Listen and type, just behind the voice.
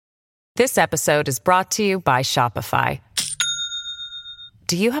This episode is brought to you by Shopify.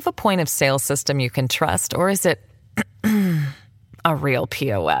 Do you have a point of sale system you can trust, or is it a real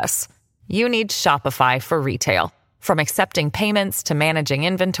POS? You need Shopify for retail. From accepting payments to managing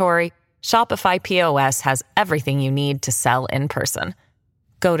inventory, Shopify POS has everything you need to sell in person.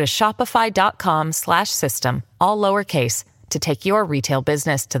 Go to shopify.com/system, all lowercase, to take your retail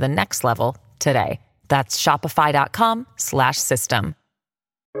business to the next level today. That's shopify.com/system.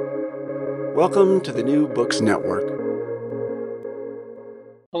 Welcome to the New Books Network.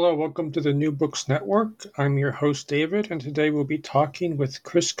 Hello, welcome to the New Books Network. I'm your host, David, and today we'll be talking with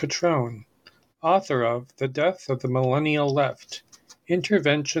Chris Cutrone, author of The Death of the Millennial Left,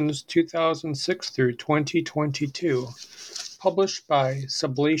 Interventions 2006 through 2022, published by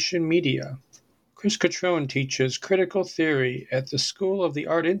Sublation Media. Chris Cutrone teaches critical theory at the School of the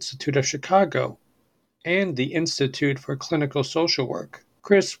Art Institute of Chicago and the Institute for Clinical Social Work.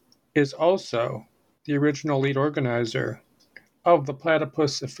 Chris is also the original lead organizer of the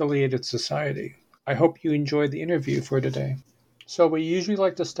Platypus Affiliated Society. I hope you enjoyed the interview for today. So we usually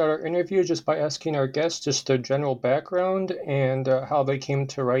like to start our interview just by asking our guests just their general background and how they came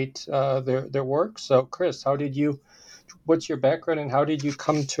to write their work. So Chris, what's your background and how did you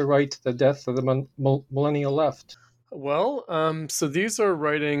come to write The Death of the Millennial Left? Well, so these are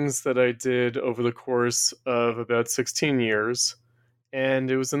writings that I did over the course of about 16 years.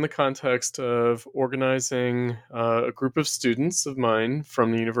 And it was in the context of organizing a group of students of mine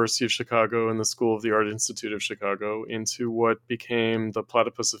from the University of Chicago and the School of the Art Institute of Chicago into what became the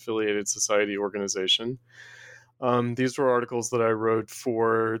Platypus Affiliated Society organization. These were articles that I wrote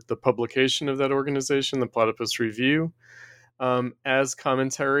for the publication of that organization, the Platypus Review, as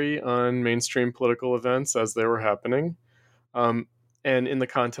commentary on mainstream political events as they were happening. And in the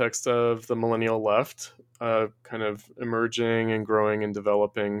context of the millennial left, kind of emerging and growing and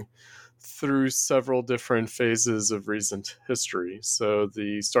developing through several different phases of recent history. So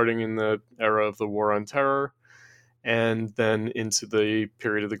starting in the era of the War on Terror, and then into the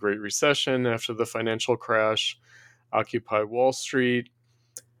period of the Great Recession after the financial crash, Occupy Wall Street,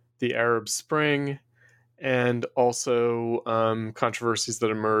 the Arab Spring, and also controversies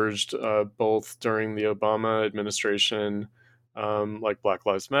that emerged both during the Obama administration, like Black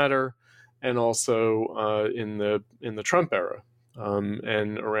Lives Matter, and also in the Trump era,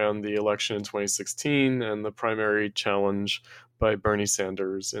 and around the election in 2016 and the primary challenge by Bernie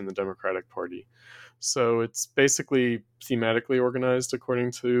Sanders in the Democratic Party. So it's basically thematically organized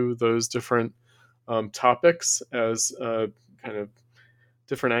according to those different topics as kind of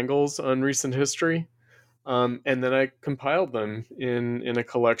different angles on recent history. And then I compiled them in a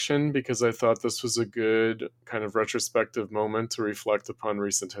collection because I thought this was a good kind of retrospective moment to reflect upon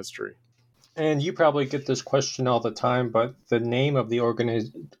recent history. And you probably get this question all the time, but the name of the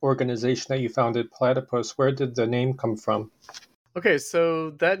organization that you founded, Platypus, where did the name come from? Okay, so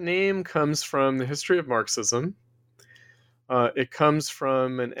that name comes from the history of Marxism. It comes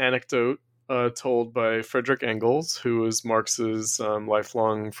from an anecdote told by Friedrich Engels, who was Marx's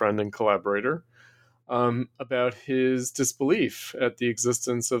lifelong friend and collaborator, about his disbelief at the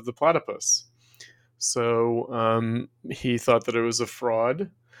existence of the platypus. So he thought that it was a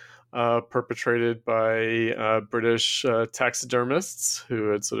fraud perpetrated by British taxidermists who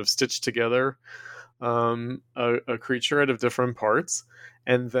had sort of stitched together a creature out of different parts.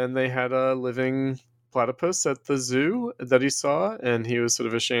 And then they had a living platypus at the zoo that he saw, and he was sort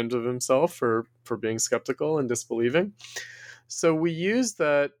of ashamed of himself for being skeptical and disbelieving. So we used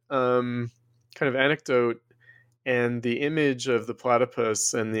that kind of anecdote and the image of the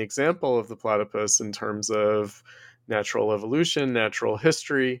platypus and the example of the platypus in terms of natural evolution, natural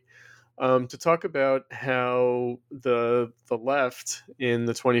history, to talk about how the left in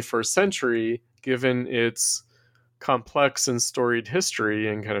the 21st century, given its complex and storied history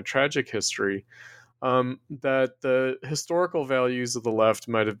and kind of tragic history, that the historical values of the left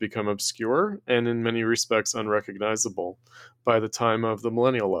might have become obscure and in many respects unrecognizable by the time of the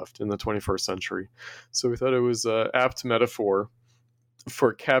millennial left in the 21st century. So we thought it was an apt metaphor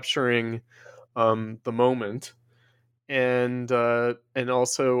for capturing the moment and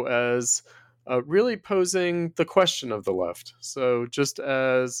also as really posing the question of the left. So just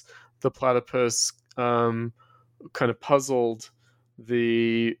as the platypus kind of puzzled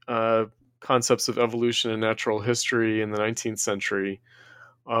the concepts of evolution and natural history in the 19th century,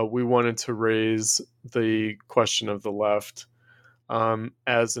 we wanted to raise the question of the left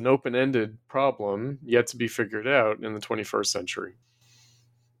as an open-ended problem yet to be figured out in the 21st century.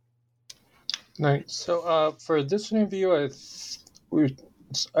 Right. So for this interview,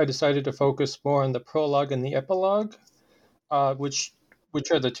 I decided to focus more on the prologue and the epilogue, which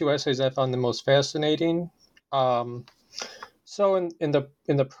which are the two essays I found the most fascinating. Um, so in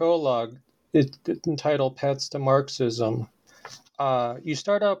the prologue, it's entitled "Paths to Marxism." You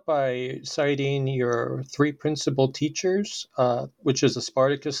start out by citing your three principal teachers, which is the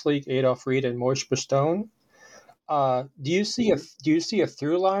Spartacus League, Adolf Reed, and Moshe Stone. Do you see a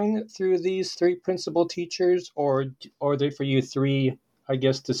through line through these three principal teachers, or are they for you three, I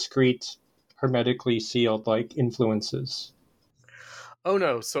guess, discrete, hermetically sealed like influences? Oh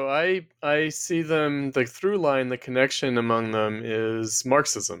no, so I see them, the through line, the connection among them is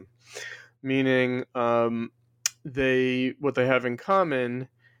Marxism, meaning they what they have in common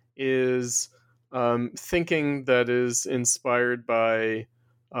is thinking that is inspired by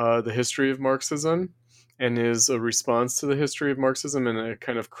the history of Marxism and is a response to the history of Marxism and a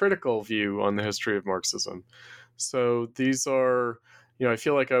kind of critical view on the history of Marxism. So these are, I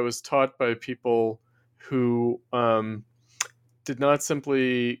feel like I was taught by people who did not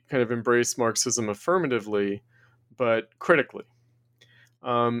simply kind of embrace Marxism affirmatively, but critically.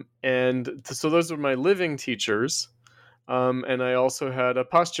 So those were my living teachers. And I also had a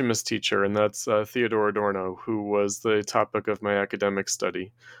posthumous teacher, and that's Theodore Adorno, who was the topic of my academic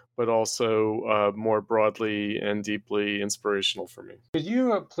study, but also more broadly and deeply inspirational for me. Could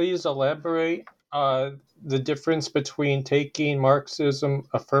you please elaborate the difference between taking Marxism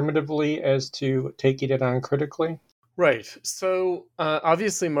affirmatively as to taking it on critically? Right. So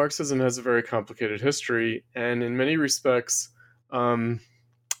obviously, Marxism has a very complicated history, and in many respects,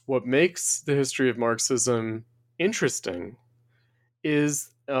 what makes the history of Marxism interesting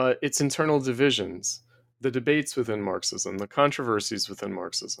is its internal divisions, the debates within Marxism, the controversies within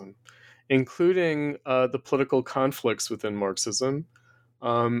Marxism, including the political conflicts within Marxism,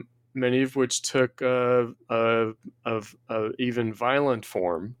 many of which took even violent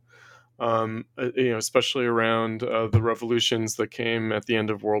form. Especially around the revolutions that came at the end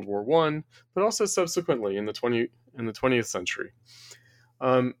of World War I, but also subsequently in the 20th century.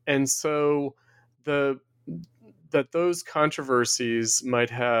 And so those controversies might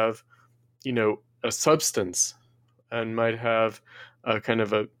have, a substance and might have a kind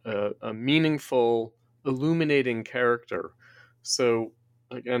of a meaningful, illuminating character. So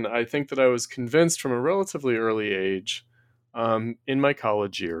again, I think that I was convinced from a relatively early age, in my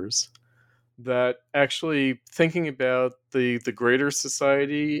college years, that actually thinking about the greater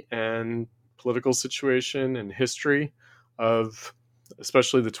society and political situation and history of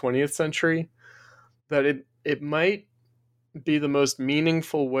especially the 20th century, that it might be the most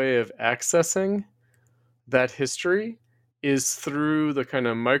meaningful way of accessing that history is through the kind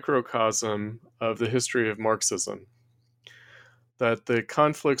of microcosm of the history of Marxism. That the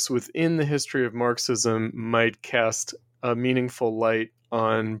conflicts within the history of Marxism might cast a meaningful light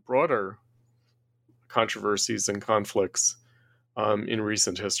on broader controversies and conflicts in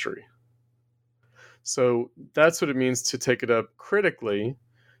recent history. So that's what it means to take it up critically,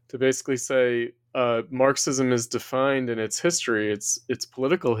 to basically say Marxism is defined in its history, its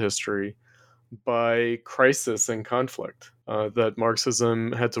political history, by crisis and conflict. That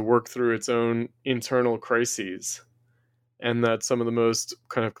Marxism had to work through its own internal crises, and that some of the most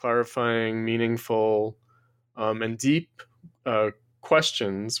kind of clarifying, meaningful, and deep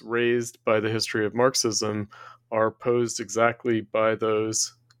questions raised by the history of Marxism are posed exactly by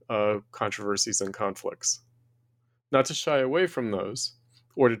those controversies and conflicts. Not to shy away from those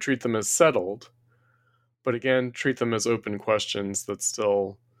or to treat them as settled, but again, treat them as open questions that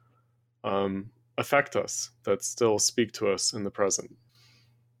still affect us, that still speak to us in the present.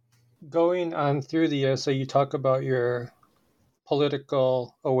 Going on through the essay, you talk about your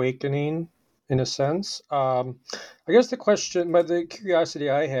political awakening in a sense. I guess the curiosity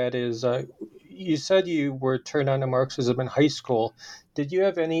I had is you said you were turned on to Marxism in high school. Did you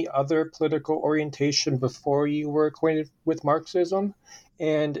have any other political orientation before you were acquainted with Marxism?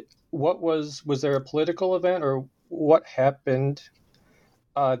 And was there a political event or what happened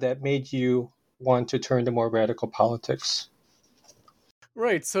that made you want to turn to more radical politics?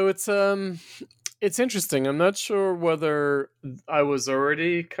 Right. So it's interesting. I'm not sure whether I was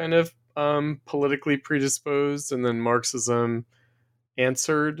already kind of politically predisposed and then Marxism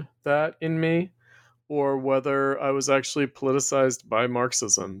answered that in me, or whether I was actually politicized by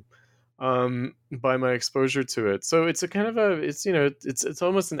Marxism, by my exposure to it. So it's a kind of it's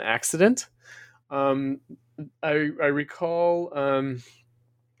almost an accident. Um, I recall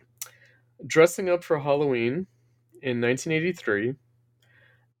dressing up for Halloween in 1983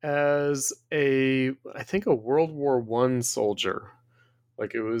 as I think a World War One soldier.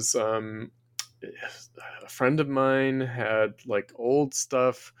 Like it was a friend of mine had like old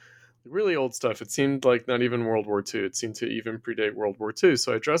stuff, really old stuff. It seemed like not even World War II. It seemed to even predate World War II.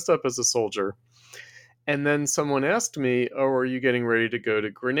 So I dressed up as a soldier. And then someone asked me, "Oh, are you getting ready to go to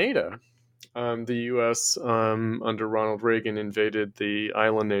Grenada?" The U.S. Under Ronald Reagan invaded the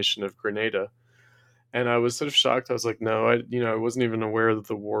island nation of Grenada, and I was sort of shocked. I was like, "No, I wasn't even aware that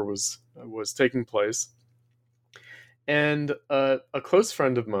the war was taking place." And a close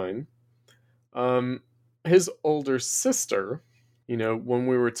friend of mine, um, his older sister, when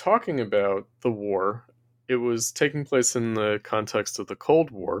we were talking about the war, it was taking place in the context of the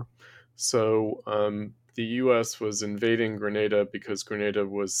Cold War. So the U.S. was invading Grenada because Grenada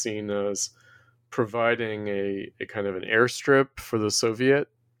was seen as providing a kind of an airstrip for the Soviet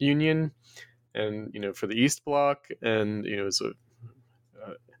Union and for the East Bloc, and uh,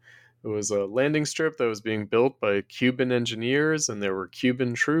 it was a landing strip that was being built by Cuban engineers, and there were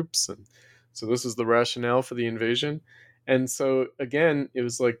Cuban troops, and so this is the rationale for the invasion. And so again, it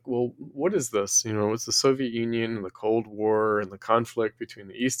was like, well, what is this? It's the Soviet Union and the Cold War and the conflict between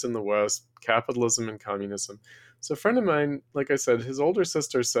the East and the West, capitalism and communism. So a friend of mine, like I said, his older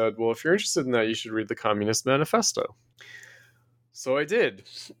sister said, well, if you're interested in that, you should read the Communist Manifesto. So I did.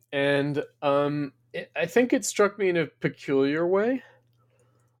 And I think it struck me in a peculiar way.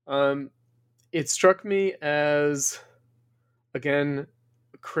 It struck me as, again,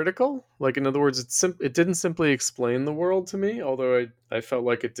 critical. Like, in other words, it didn't simply explain the world to me, although I felt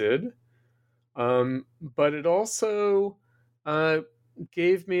like it did. But it also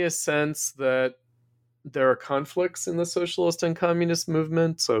gave me a sense that there are conflicts in the socialist and communist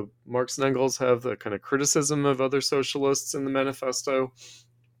movement. So Marx and Engels have the kind of criticism of other socialists in the manifesto.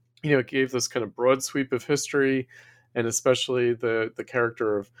 It gave this kind of broad sweep of history, and especially the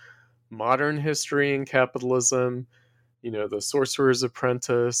character of modern history and capitalism. The Sorcerer's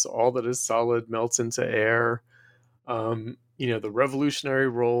Apprentice, all that is solid melts into air. The revolutionary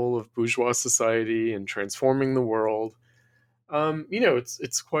role of bourgeois society in transforming the world.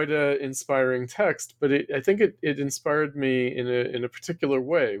 It's quite an inspiring text, but I think it inspired me in a particular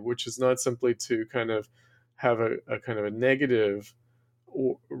way, which is not simply to kind of have a kind of a negative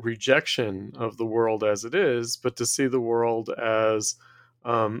rejection of the world as it is, but to see the world as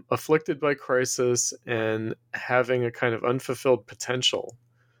afflicted by crisis and having a kind of unfulfilled potential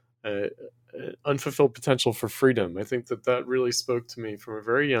for freedom. I think that really spoke to me from a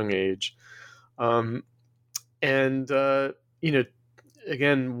very young age. And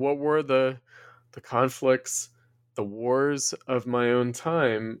again, what were the conflicts, the wars of my own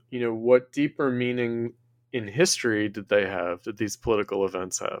time? What deeper meaning in history did these political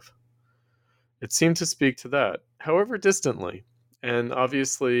events have? It seemed to speak to that, however distantly, and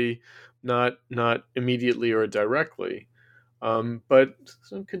obviously not immediately or directly, but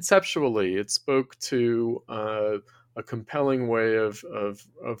conceptually, it spoke to a compelling way of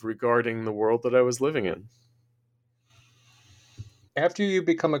regarding the world that I was living in. After you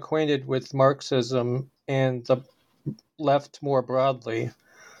become acquainted with Marxism and the left more broadly,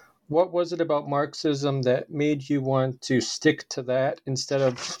 what was it about Marxism that made you want to stick to that instead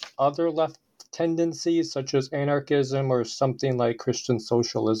of other left tendencies such as anarchism or something like Christian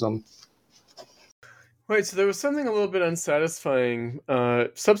socialism? Right, so there was something a little bit unsatisfying.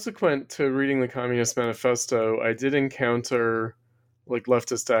 Subsequent to reading the Communist Manifesto, I did encounter like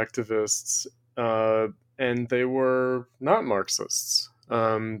leftist activists, and they were not Marxists.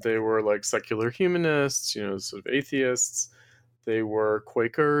 They were like secular humanists, sort of atheists. They were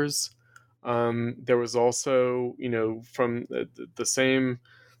Quakers. There was also, from the same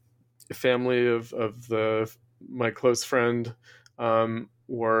family of my close friend,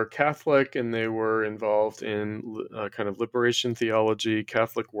 were Catholic, and they were involved in kind of liberation theology,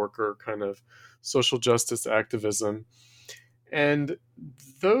 Catholic worker kind of social justice activism. And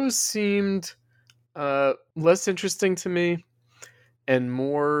those seemed less interesting to me and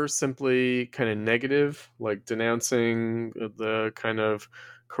more simply kind of negative, like denouncing the kind of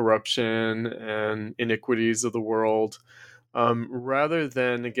corruption and iniquities of the world, rather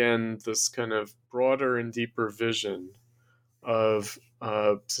than, again, this kind of broader and deeper vision of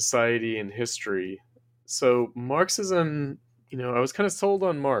society and history. So Marxism, I was kind of sold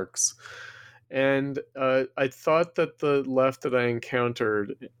on Marx. And I thought that the left that I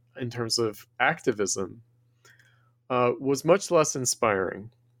encountered in terms of activism was much less inspiring.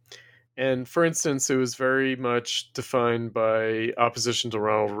 And for instance, it was very much defined by opposition to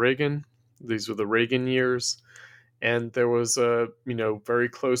Ronald Reagan. These were the Reagan years. And there was a very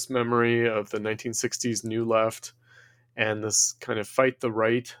close memory of the 1960s New Left and this kind of fight the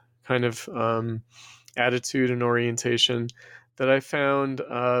right kind of attitude and orientation that I found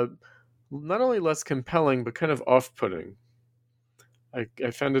not only less compelling, but kind of off-putting.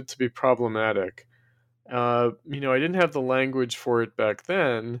 I found it to be problematic. I didn't have the language for it back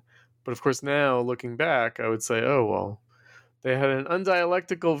then, but of course now, looking back, I would say, oh, well, they had an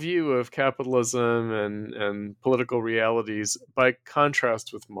undialectical view of capitalism and political realities by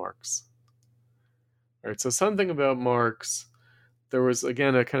contrast with Marx. All right, so something about Marx, there was,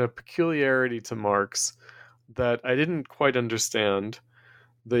 again, a kind of peculiarity to Marx that I didn't quite understand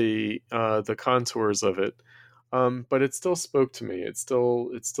the contours of it, but it still spoke to me. It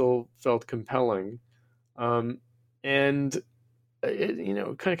still felt compelling, and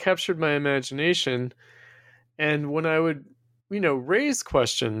it kind of captured my imagination. And when I would raise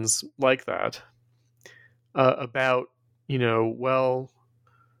questions like that about well,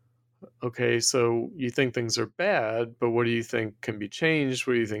 okay, so you think things are bad, but what do you think can be changed?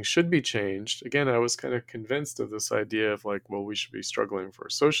 What do you think should be changed? Again, I was kind of convinced of this idea of like, well, we should be struggling for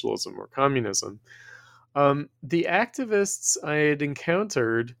socialism or communism. The activists I had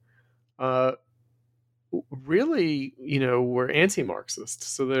encountered uh, really, were anti-Marxist.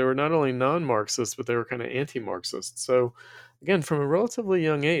 So they were not only non-Marxist, but they were kind of anti-Marxist. So again, from a relatively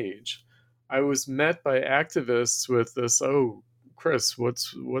young age, I was met by activists with this, oh, Chris,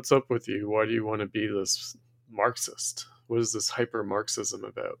 what's up with you? Why do you want to be this Marxist? What is this hyper-Marxism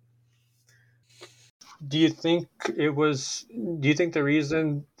about? Do you think the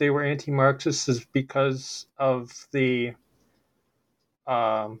reason they were anti-Marxist is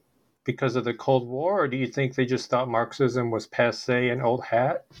um, because of the Cold War, or do you think they just thought Marxism was passé and old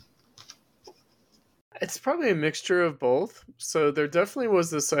hat? It's probably a mixture of both. So there definitely was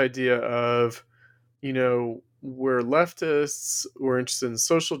this idea of, we're leftists, we're interested in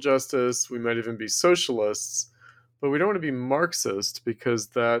social justice, we might even be socialists, but we don't want to be Marxist because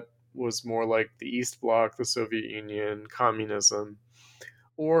that was more like the East Bloc, the Soviet Union, communism.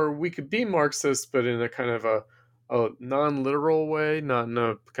 Or we could be Marxist, but in a kind of a non-literal way, not in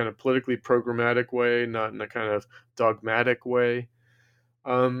a kind of politically programmatic way, not in a kind of dogmatic way.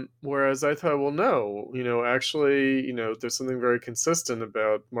 Whereas I thought, well, no, actually, there's something very consistent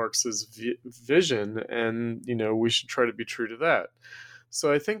about Marx's vision, and, we should try to be true to that.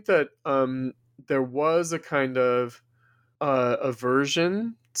 So I think that there was a kind of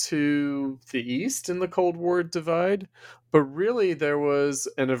aversion to the East in the Cold War divide, but really there was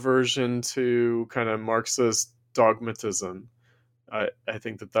an aversion to kind of Marxist dogmatism. I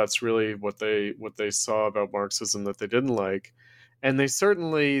think that that's really what they saw about Marxism that they didn't like, and they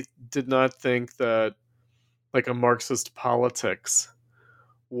certainly did not think that like a Marxist politics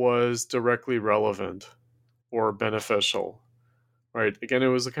was directly relevant or beneficial. Right? Again, it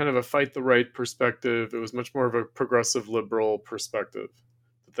was a kind of a fight the right perspective. It was much more of a progressive liberal perspective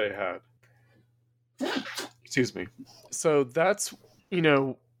that they had. Excuse me. So that's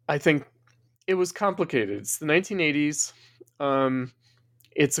I think it was complicated. It's the 1980s.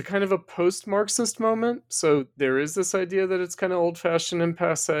 It's a kind of a post-Marxist moment. So there is this idea that it's kind of old-fashioned and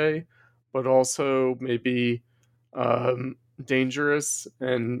passé, but also maybe dangerous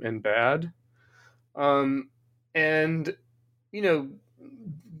and bad. And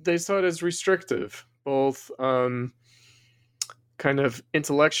they saw it as restrictive, both kind of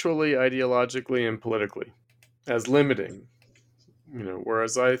intellectually, ideologically, and politically, as limiting.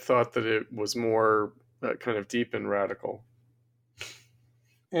 Whereas I thought that it was more kind of deep and radical.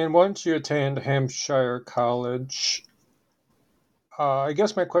 And once you attend Hampshire College, I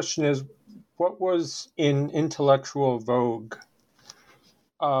guess my question is, what was in intellectual vogue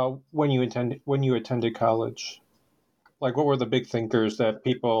when you attended college? Like, what were the big thinkers that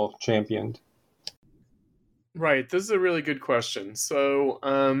people championed? Right, this is a really good question. So,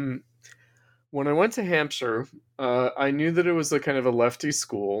 when I went to Hampshire, I knew that it was a kind of a lefty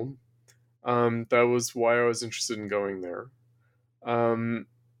school. That was why I was interested in going there.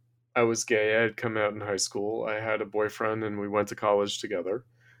 I was gay. I had come out in high school. I had a boyfriend, and we went to college together.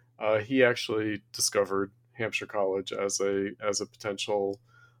 He actually discovered Hampshire College as a potential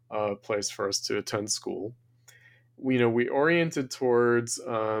place for us to attend school. We oriented towards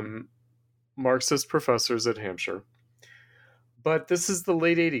Marxist professors at Hampshire. But this is the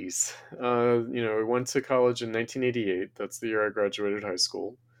late 80s. I went to college in 1988. That's the year I graduated high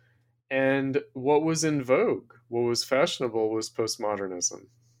school. And what was in vogue, what was fashionable, was postmodernism.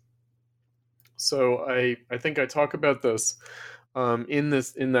 So I think I talk about this in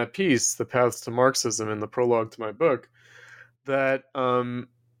that piece, The Paths to Marxism, in the prologue to my book, that the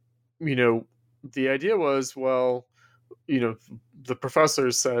idea was, well, the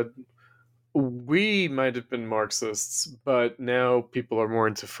professors said, we might have been Marxists, but now people are more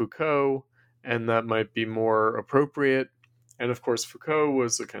into Foucault, and that might be more appropriate. And of course, Foucault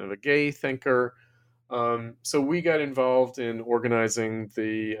was a kind of a gay thinker. So we got involved in organizing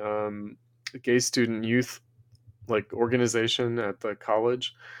the gay student youth organization at the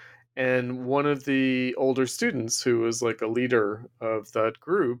college. And one of the older students who was like a leader of that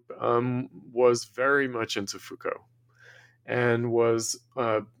group was very much into Foucault and was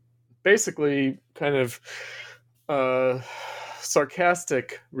basically kind of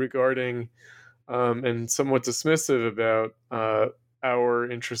sarcastic regarding and somewhat dismissive about our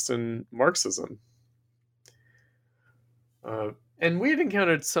interest in Marxism. And we had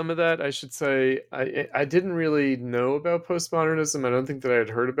encountered some of that. I should say I didn't really know about postmodernism. I don't think that I had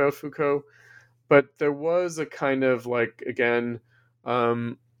heard about Foucault, but there was a kind of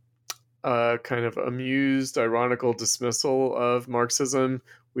kind of amused, ironical dismissal of Marxism.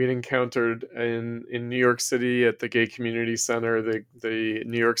 We had encountered in New York City at the Gay Community Center, the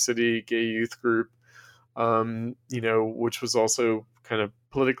New York City Gay Youth Group, which was also kind of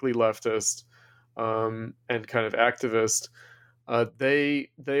politically leftist and kind of activist.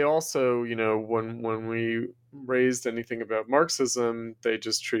 They also, when we raised anything about Marxism, they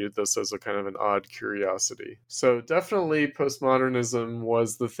just treated this as a kind of an odd curiosity. So definitely postmodernism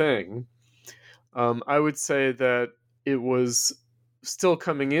was the thing. I would say that it was still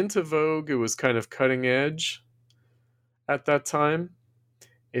coming into vogue. It was kind of cutting edge at that time.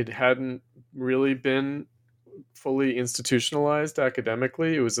 It hadn't really been fully institutionalized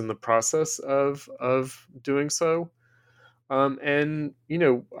academically. It was in the process of doing so. And,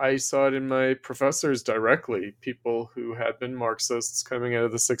 I saw it in my professors directly, people who had been Marxists coming out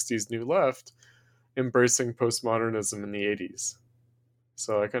of the 60s New Left, embracing postmodernism in the 80s.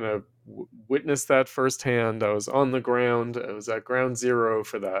 So I kind of witnessed that firsthand. I was on the ground. I was at ground zero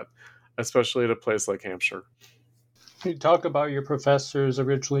for that, especially at a place like Hampshire. You talk about your professors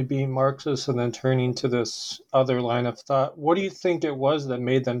originally being Marxists and then turning to this other line of thought. What do you think it was that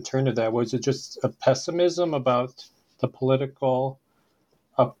made them turn to that? Was it just a pessimism about the political,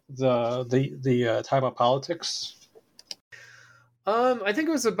 the type of politics? I think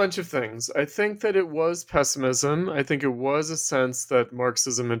it was a bunch of things. I think that it was pessimism. I think it was a sense that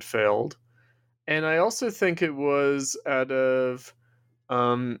Marxism had failed. And I also think it was out of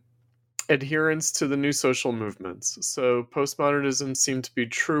adherence to the new social movements. So postmodernism seemed to be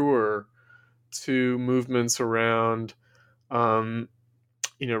truer to movements around,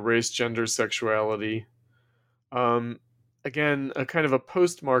 race, gender, sexuality. Again, a kind of a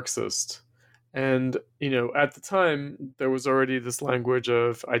post-Marxist. And, at the time, there was already this language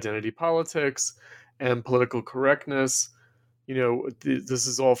of identity politics and political correctness. This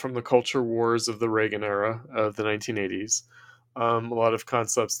is all from the culture wars of the Reagan era of the 1980s. A lot of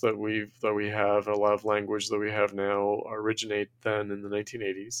concepts that we have, a lot of language that we have now originate then in the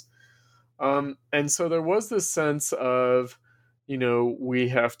 1980s. And so there was this sense of, we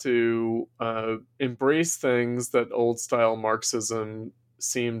have to embrace things that old style Marxism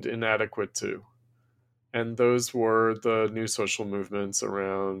seemed inadequate to. And those were the new social movements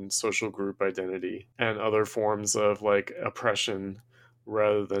around social group identity and other forms of oppression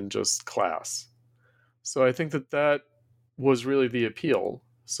rather than just class. So I think that was really the appeal.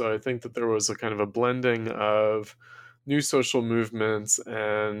 So I think that there was a kind of a blending of new social movements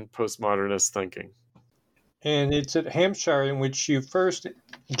and postmodernist thinking. And it's at Hampshire in which you first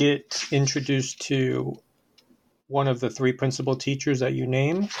get introduced to one of the three principal teachers that you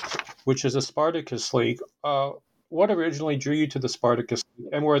name, which is the Spartacus League. What originally drew you to the Spartacus League?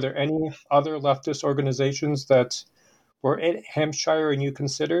 And were there any other leftist organizations that were at Hampshire and you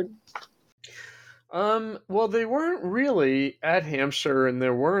considered? Well, they weren't really at Hampshire, and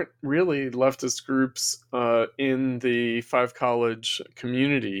there weren't really leftist groups in the Five College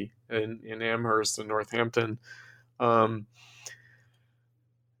community in Amherst and Northampton.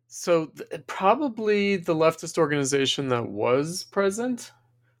 So probably the leftist organization that was present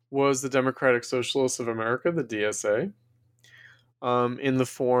was the Democratic Socialists of America, the DSA, in the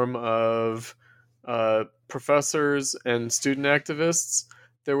form of professors and student activists.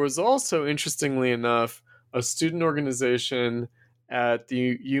 There was also, interestingly enough, a student organization at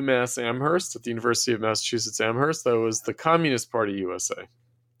the UMass Amherst, at the University of Massachusetts Amherst, that was the Communist Party USA,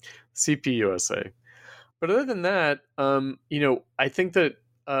 CPUSA. But other than that, I think that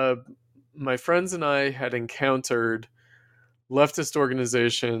my friends and I had encountered leftist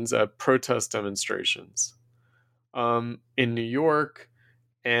organizations at protest demonstrations in New York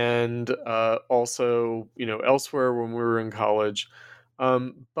and also, elsewhere when we were in college.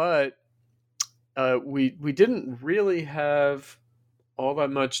 But we didn't really have all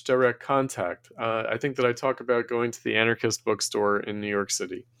that much direct contact. I think that I talk about going to the anarchist bookstore in New York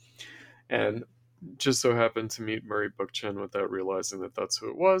City, and just so happened to meet Murray Bookchin without realizing that that's who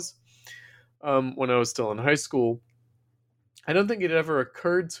it was. when I was still in high school, I don't think it ever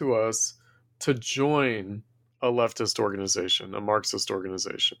occurred to us to join a leftist organization, a Marxist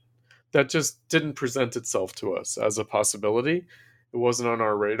organization. That just didn't present itself to us as a possibility. It wasn't on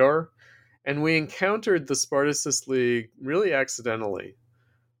our radar. And we encountered the Spartacist League really accidentally,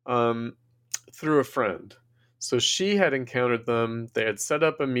 um, through a friend. So she had encountered them. They had set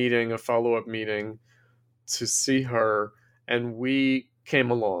up a meeting, a follow-up meeting to see her, and we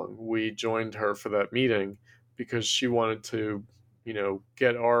came along. We joined her for that meeting because she wanted to,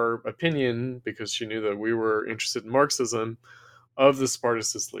 get our opinion, because she knew that we were interested in Marxism, of the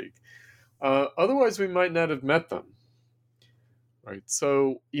Spartacist League. Otherwise, we might not have met them. Right.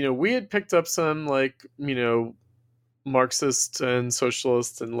 So, we had picked up some, Marxist and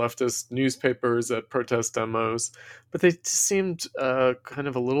socialist and leftist newspapers at protest demos, but they just seemed kind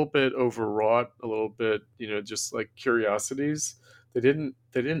of a little bit overwrought, a little bit, just like curiosities. They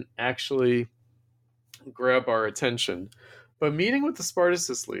didn't actually grab our attention. But meeting with the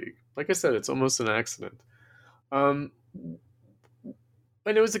Spartacist League, like I said, it's almost an accident. Um,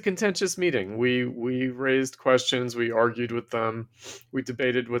 and it was a contentious meeting. We raised questions, we argued with them, we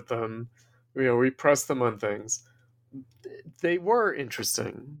debated with them, we pressed them on things. They were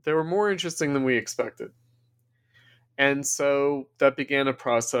interesting. They were more interesting than we expected. And so that began a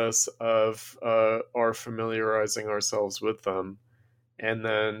process of our familiarizing ourselves with them, and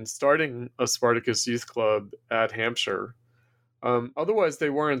then starting a Spartacus Youth Club at Hampshire. Otherwise, they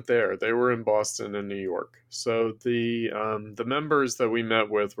weren't there. They were in Boston and New York. So the members that we met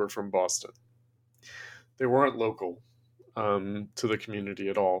with were from Boston. They weren't local to the community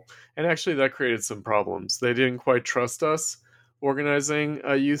at all. And actually, that created some problems. They didn't quite trust us organizing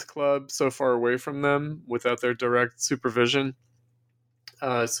a youth club so far away from them without their direct supervision.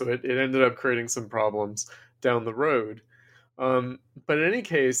 So it ended up creating some problems down the road. But in any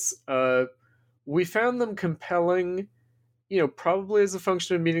case, we found them compelling, probably as a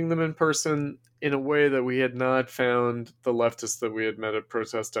function of meeting them in person in a way that we had not found the leftists that we had met at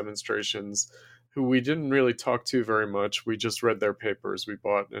protest demonstrations, who we didn't really talk to very much. We just read their papers. We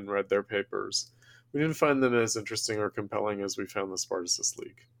bought and read their papers. We didn't find them as interesting or compelling as we found the Spartacist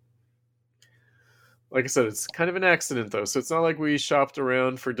League. Like I said, it's kind of an accident, though, so it's not like we shopped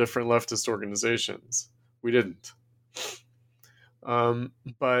around for different leftist organizations. We didn't.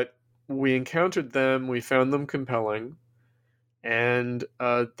 But we encountered them, we found them compelling, and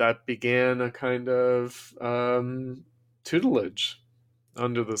that began a kind of tutelage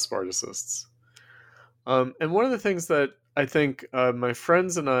under the Spartacists. And one of the things that I think my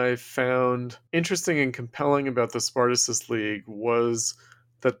friends and I found interesting and compelling about the Spartacist League was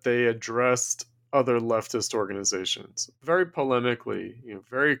that they addressed other leftist organizations very polemically,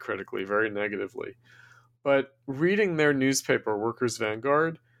 very critically, very negatively. But reading their newspaper, Workers'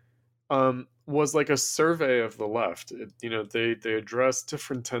 Vanguard, was like a survey of the left. They addressed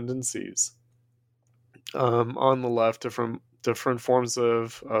different tendencies on the left, different forms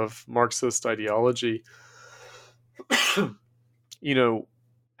of Marxist ideology, and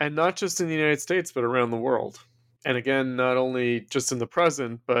not just in the United States, but around the world. And again, not only just in the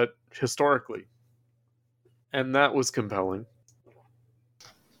present, but historically. And that was compelling.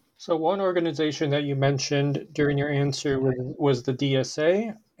 So one organization that you mentioned during your answer was the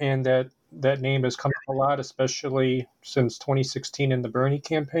DSA, and that name has come up a lot, especially since 2016 in the Bernie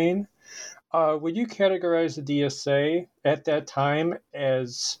campaign. Would you categorize the DSA at that time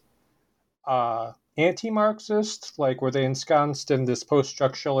as anti-Marxist? Like, were they ensconced in this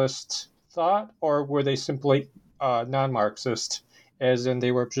post-structuralist thought, or were they simply non-Marxist, as in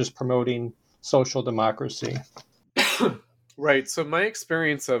they were just promoting social democracy? Right. So my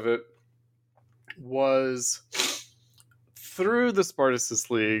experience of it was through the Spartacist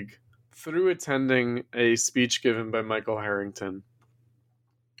League, through attending a speech given by Michael Harrington,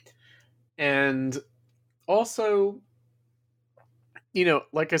 and also,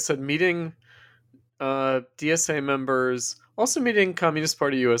 like I said, meeting DSA members, also meeting Communist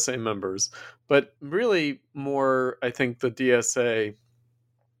Party USA members, but really more, I think, the DSA.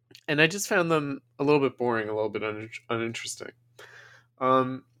 And I just found them a little bit boring, a little bit uninteresting.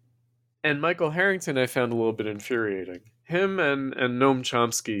 And Michael Harrington I found a little bit infuriating. Him and Noam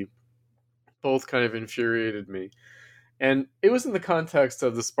Chomsky both kind of infuriated me. And it was in the context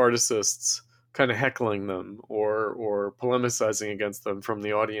of the Spartacists kind of heckling them or polemicizing against them from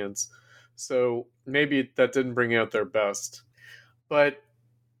the audience. So maybe that didn't bring out their best. But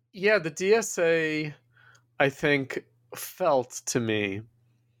yeah, the DSA, I think, felt to me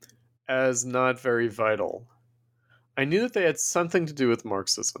as not very vital. I knew that they had something to do with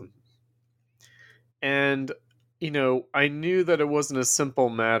Marxism. And, I knew that it wasn't a simple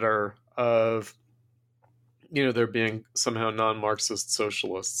matter of, there being somehow non-Marxist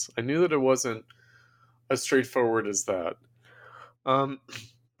socialists. I knew that it wasn't as straightforward as that.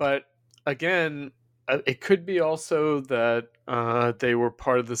 But again, it could be also that they were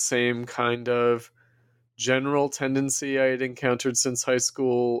part of the same kind of general tendency I had encountered since high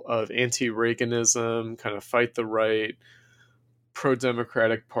school of anti-Reaganism, kind of fight the right,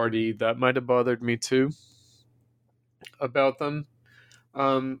 pro-democratic party. That might have bothered me too about them.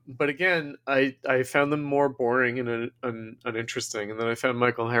 But again, I found them more boring and uninteresting. And then I found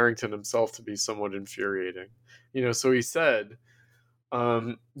Michael Harrington himself to be somewhat infuriating. So he said,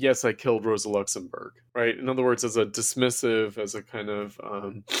 yes, I killed Rosa Luxemburg, right? In other words, as a dismissive, as a kind of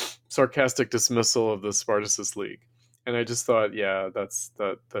sarcastic dismissal of the Spartacist League. And I just thought, yeah, that's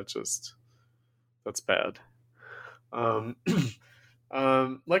bad.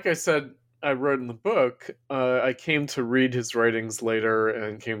 Like I said, I wrote in the book, I came to read his writings later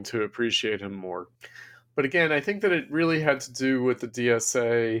and came to appreciate him more. But again, I think that it really had to do with the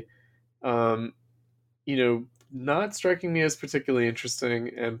DSA, not striking me as particularly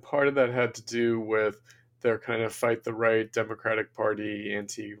interesting, and part of that had to do with their kind of fight the right Democratic Party,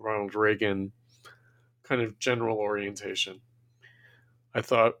 anti-Ronald Reagan kind of general orientation. I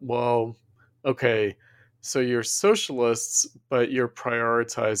thought, well, okay, so you're socialists, but you're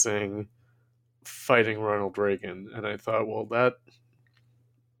prioritizing fighting Ronald Reagan. And I thought, well, that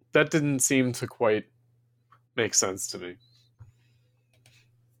didn't seem to quite make sense to me.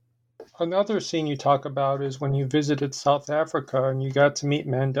 Another scene you talk about is when you visited South Africa and you got to meet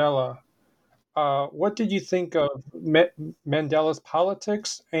Mandela. What did you think of Mandela's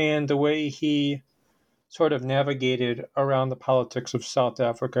politics and the way he sort of navigated around the politics of South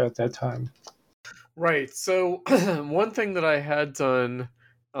Africa at that time? Right. So one thing that I had done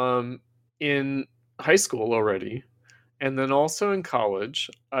in high school already, and then also in college,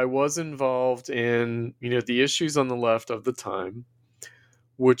 I was involved in, the issues on the left of the time,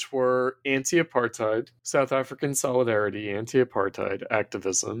 which were anti-apartheid, South African solidarity, anti-apartheid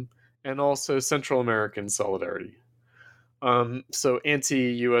activism, and also Central American solidarity. So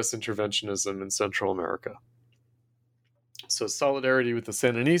anti-U.S. interventionism in Central America. So solidarity with the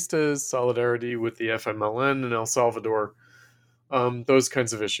Sandinistas, solidarity with the FMLN in El Salvador, those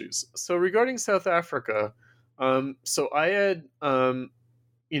kinds of issues. So regarding South Africa, so I had,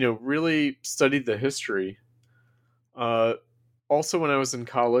 really studied the history. Also when I was in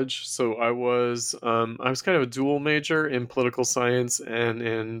college, so I was kind of a dual major in political science and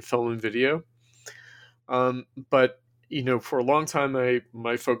in film and video. But for a long time,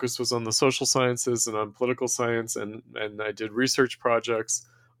 my focus was on the social sciences and on political science, and I did research projects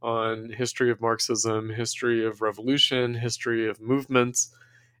on history of Marxism, history of revolution, history of movements,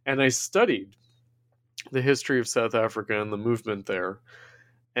 and I studied the history of South Africa and the movement there,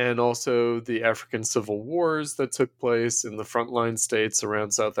 and also the African civil wars that took place in the frontline states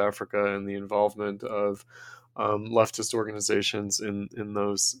around South Africa and the involvement of leftist organizations in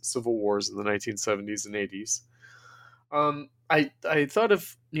those civil wars in the 1970s and 80s. I thought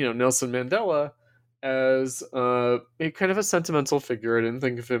of Nelson Mandela as a kind of a sentimental figure. I didn't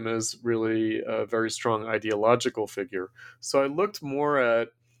think of him as really a very strong ideological figure. So I looked more at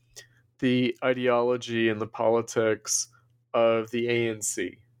the ideology and the politics of the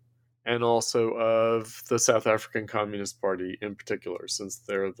ANC and also of the South African Communist Party in particular, since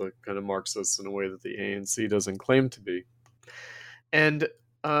they're the kind of Marxists in a way that the ANC doesn't claim to be. And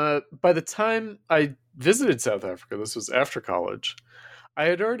by the time I visited South Africa, this was after college, I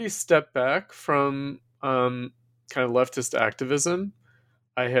had already stepped back from kind of leftist activism.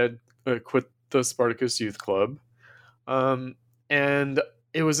 I had quit the Spartacus Youth Club. And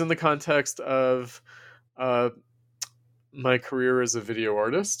it was in the context of my career as a video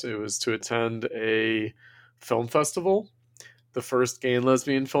artist. It was to attend a film festival, the first gay and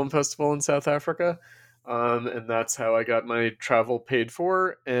lesbian film festival in South Africa. And that's how I got my travel paid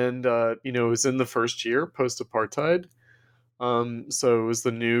for. And, it was in the first year post-apartheid. So it was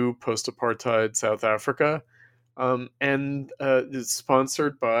the new post-apartheid South Africa. And it's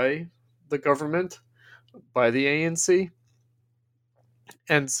sponsored by the government, by the ANC.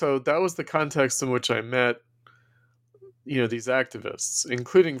 And so that was the context in which I met, these activists,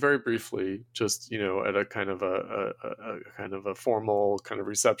 including very briefly, just, at a kind of a kind of a formal kind of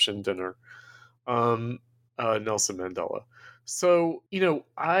reception dinner, Nelson Mandela. So,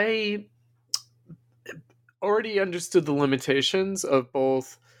 I already understood the limitations of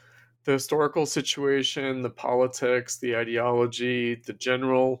both the historical situation, the politics, the ideology, the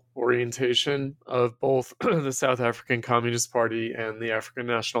general orientation of both the South African Communist Party and the African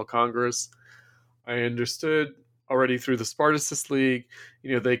National Congress. I understood already through the Spartacist League.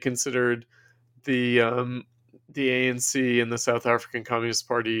 They considered the ANC and the South African Communist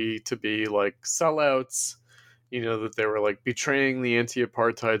Party to be like sellouts, that they were like betraying the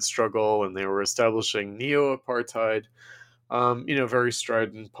anti-apartheid struggle, and they were establishing neo-apartheid, very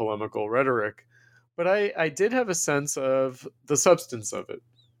strident polemical rhetoric. But I did have a sense of the substance of it.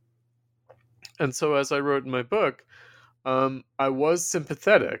 And so as I wrote in my book, I was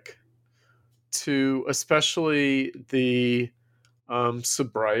sympathetic to especially the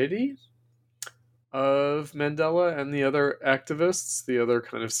sobriety of Mandela and the other activists, the other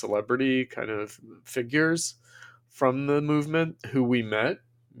kind of celebrity kind of figures from the movement who we met.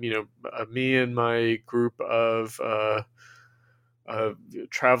 Me and my group of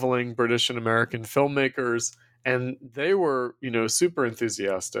traveling British and American filmmakers, and they were, super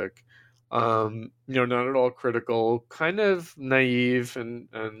enthusiastic. Not at all critical, kind of naive and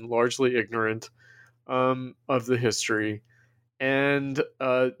largely ignorant of the history. And,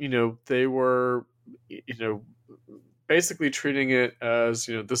 they were, basically treating it as,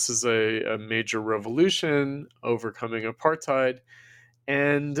 this is a major revolution, overcoming apartheid.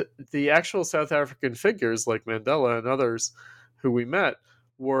 And the actual South African figures like Mandela and others who we met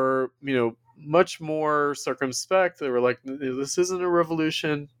were, much more circumspect. They were like, this isn't a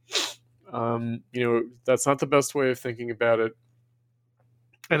revolution. That's not the best way of thinking about it.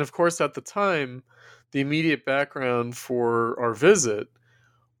 And of course, at the time, the immediate background for our visit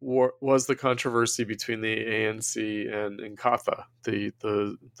was the controversy between the ANC and Inkatha,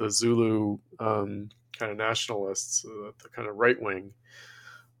 the Zulu kind of nationalists, the kind of right wing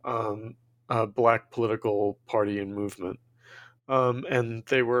black political party and movement. And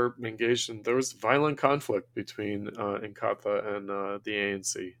they were engaged in, there was violent conflict between Inkatha and the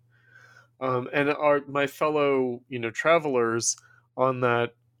ANC. And my fellow, travelers on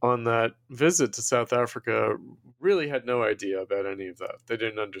that visit to South Africa really had no idea about any of that. They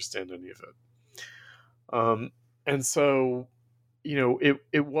didn't understand any of it. And so,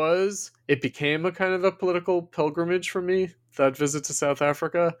 it became a kind of a political pilgrimage for me, that visit to South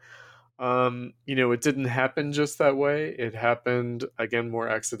Africa. It didn't happen just that way. It happened, again, more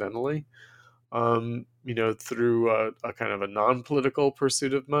accidentally. Through a kind of a non-political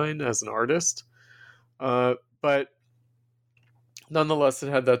pursuit of mine as an artist. But nonetheless, it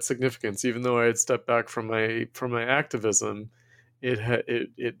had that significance. Even though I had stepped back from my activism,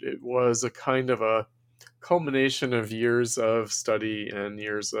 it was a kind of a culmination of years of study and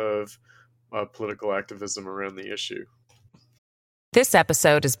years of political activism around the issue. This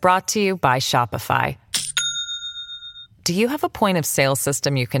episode is brought to you by Shopify. Do you have a point of sale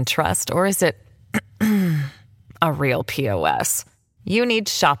system you can trust, or is it a real POS? You need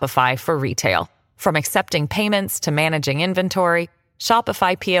Shopify for retail. From accepting payments to managing inventory,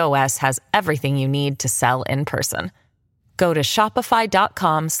 Shopify POS has everything you need to sell in person. Go to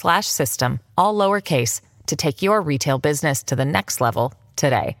shopify.com/system, all lowercase, to take your retail business to the next level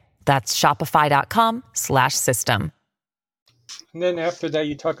today. That's shopify.com/system. And then after that,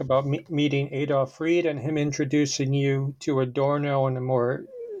 you talk about meeting Adolf Reed and him introducing you to Adorno in a more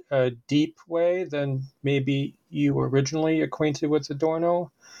deep way than maybe you were originally acquainted with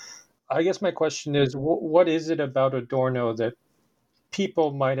Adorno. I guess my question is, what is it about Adorno that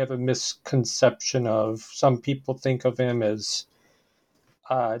people might have a misconception of? Some people think of him as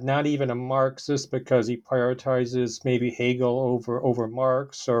not even a Marxist because he prioritizes maybe Hegel over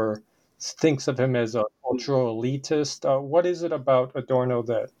Marx, or thinks of him as a cultural elitist. What is it about Adorno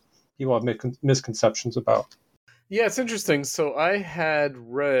that people have misconceptions about? Yeah, it's interesting. So I had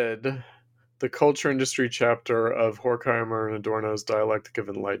read the culture industry chapter of Horkheimer and Adorno's Dialectic of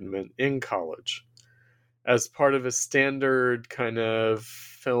Enlightenment in college as part of a standard kind of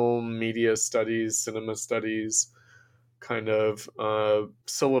film, media studies, cinema studies kind of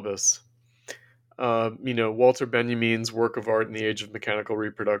syllabus. Walter Benjamin's Work of Art in the Age of Mechanical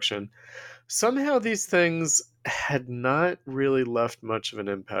Reproduction. Somehow these things had not really left much of an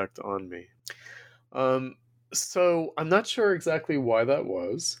impact on me. So I'm not sure exactly why that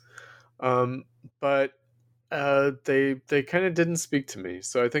was, but they kind of didn't speak to me.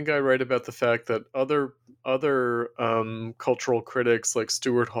 So I think I write about the fact that other cultural critics like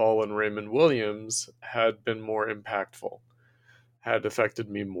Stuart Hall and Raymond Williams had been more impactful, had affected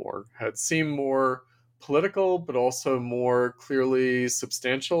me more, had seemed more political, but also more clearly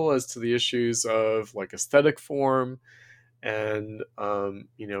substantial as to the issues of like aesthetic form and,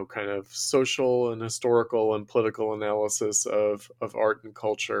 kind of social and historical and political analysis of art and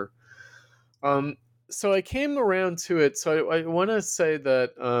culture. So I came around to it. So I want to say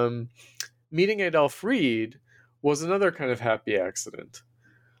that meeting Adolf Reed was another kind of happy accident,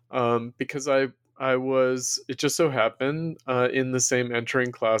 because I it just so happened, in the same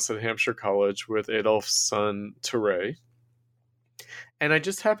entering class at Hampshire College with Adolph's son, Thierry. And I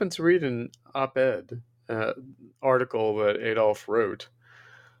just happened to read an op-ed article that Adolph wrote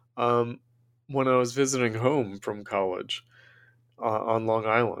when I was visiting home from college on Long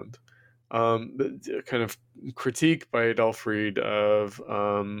Island. Kind of critique by Adolph Reed of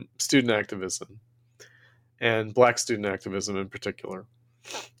student activism, and Black student activism in particular,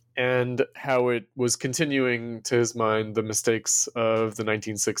 and how it was continuing, to his mind, the mistakes of the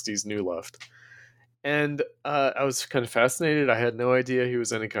 1960s New Left. And I was kind of fascinated. I had no idea he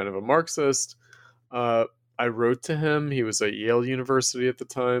was any kind of a Marxist. I wrote to him. He was at Yale University at the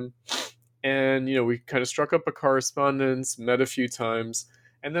time. And, we kind of struck up a correspondence, met a few times.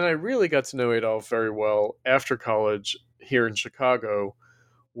 And then I really got to know Adolph very well after college here in Chicago,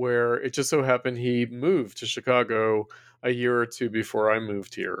 where it just so happened he moved to Chicago a year or two before I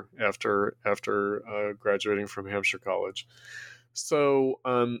moved here after graduating from Hampshire College. So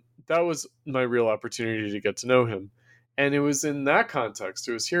that was my real opportunity to get to know him. And it was in that context,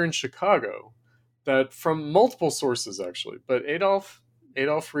 it was here in Chicago, that from multiple sources actually, but Adolph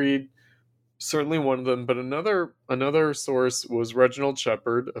Reed, certainly one of them, but another source was Reginald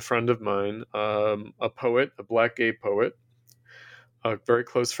Shepard, a friend of mine, a poet, a Black gay poet, a very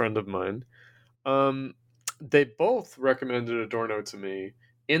close friend of mine. They both recommended Adorno to me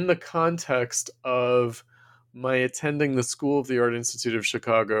in the context of my attending the School of the Art Institute of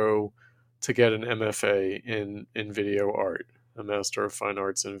Chicago to get an MFA in video art, a Master of Fine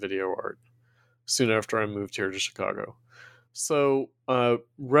Arts in Video Art, soon after I moved here to Chicago. So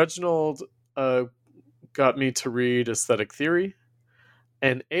Reginald got me to read Aesthetic Theory,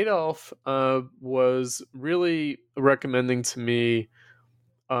 and Adolph was really recommending to me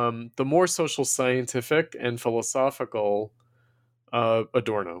the more social scientific and philosophical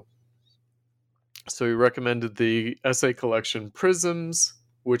Adorno. So he recommended the essay collection Prisms,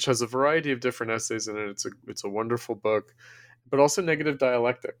 which has a variety of different essays in it. It's a wonderful book, but also Negative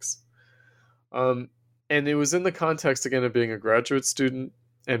Dialectics. And it was in the context, again, of being a graduate student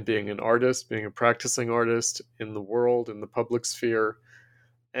and being an artist, being a practicing artist in the world, in the public sphere.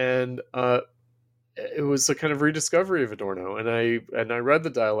 And it was a kind of rediscovery of Adorno. And I read The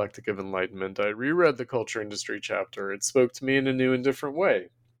Dialectic of Enlightenment. I reread the Culture Industry chapter. It spoke to me in a new and different way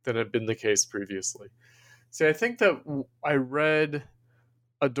than had been the case previously. See, I think that I read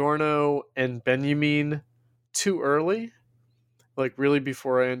Adorno and Benjamin too early, like really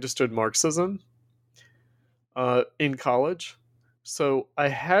before I understood Marxism in college. So I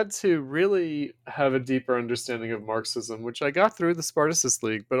had to really have a deeper understanding of Marxism, which I got through the Spartacist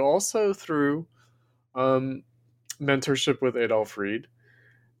League, but also through mentorship with Adolph Reed,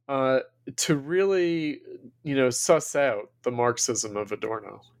 to really, suss out the Marxism of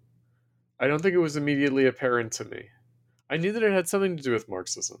Adorno. I don't think it was immediately apparent to me. I knew that it had something to do with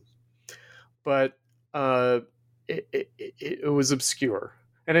Marxism, but it was obscure.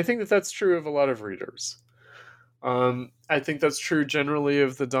 And I think that that's true of a lot of readers. I think that's true generally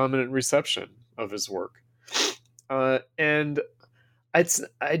of the dominant reception of his work. And it's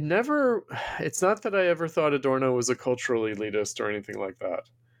not that I ever thought Adorno was a cultural elitist or anything like that.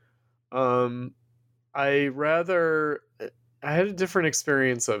 I had a different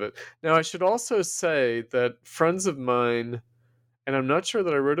experience of it. Now, I should also say that friends of mine, and I'm not sure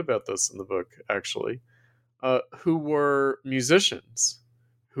that I wrote about this in the book, actually, who were musicians,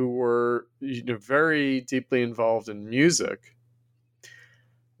 who were very deeply involved in music,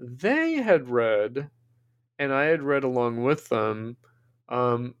 they had read, and I had read along with them,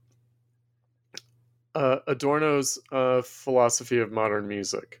 Adorno's Philosophy of Modern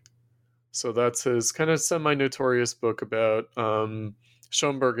Music. So that's his kind of semi-notorious book about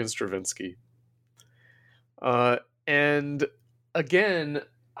Schoenberg and Stravinsky. And again,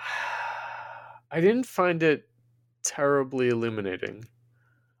 I didn't find it terribly illuminating.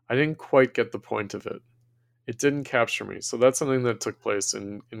 I didn't quite get the point of it. It didn't capture me. So that's something that took place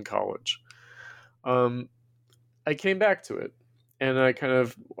in college. I came back to it, and I kind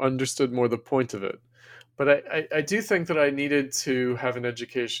of understood more the point of it. But I do think that I needed to have an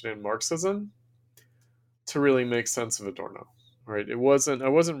education in Marxism to really make sense of Adorno. Right? I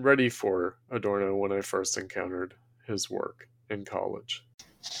wasn't ready for Adorno when I first encountered his work in college.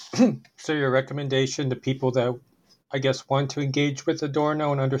 So your recommendation to people that, I guess, want to engage with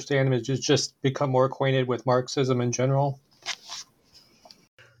Adorno and understand him is just become more acquainted with Marxism in general?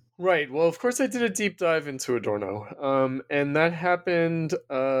 Right. Well, of course, I did a deep dive into Adorno, and that happened,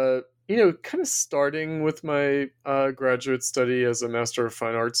 kind of starting with my graduate study as a Master of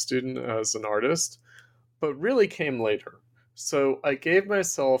Fine Arts student as an artist, but really came later. So I gave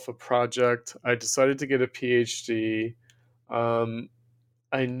myself a project. I decided to get a PhD. Um,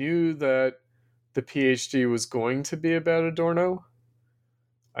 I knew that the PhD was going to be about Adorno.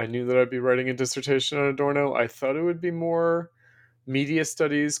 I knew that I'd be writing a dissertation on Adorno. I thought it would be more media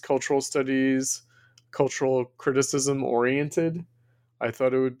studies, cultural criticism oriented. I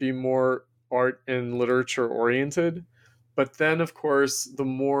thought it would be more art and literature oriented. But then, of course, the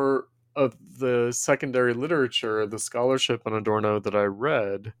more of the secondary literature, the scholarship on Adorno that I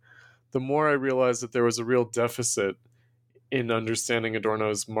read, the more I realized that there was a real deficit in understanding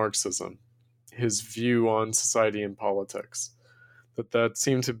Adorno's Marxism, his view on society and politics. That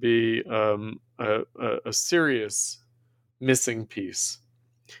seemed to be a serious missing piece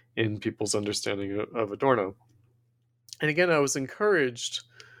in people's understanding of Adorno. And again, I was encouraged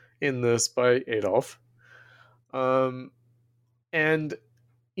in this by Adolf. And,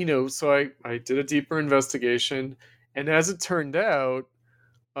 so I did a deeper investigation. And as it turned out,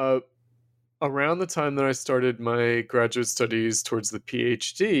 around the time that I started my graduate studies towards the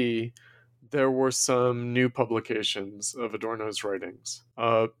PhD, there were some new publications of Adorno's writings,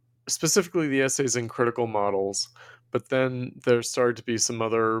 specifically the essays and critical models. But then there started to be some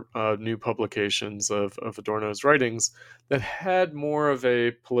other new publications of Adorno's writings that had more of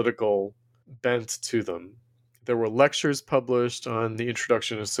a political bent to them. There were lectures published on the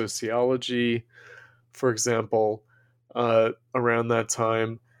introduction of sociology, for example, around that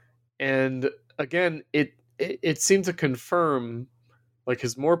time. And again, it seemed to confirm, like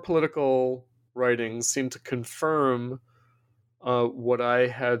his more political writings seemed to confirm what I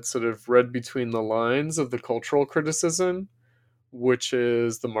had sort of read between the lines of the cultural criticism, which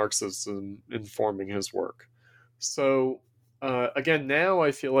is the Marxism informing his work. So again, now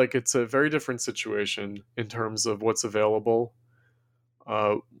I feel like it's a very different situation in terms of what's available,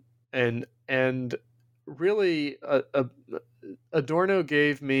 and really, Adorno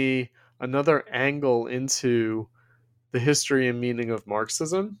gave me another angle into the history and meaning of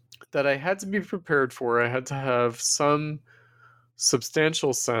Marxism that I had to be prepared for. I had to have some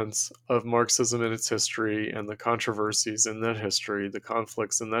substantial sense of Marxism and its history and the controversies in that history, the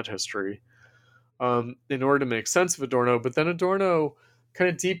conflicts in that history, in order to make sense of Adorno. But then Adorno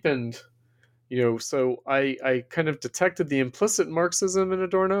kind of deepened, so I kind of detected the implicit Marxism in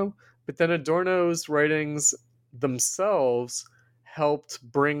Adorno, but then Adorno's writings themselves helped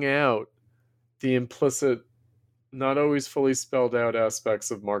bring out the implicit, not always fully spelled out aspects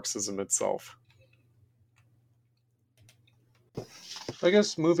of Marxism itself. I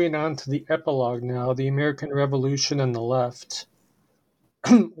guess moving on to the epilogue now, the American Revolution and the left.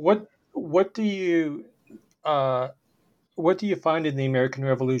 What do you find in the American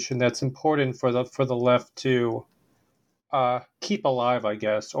Revolution that's important for the left to keep alive, I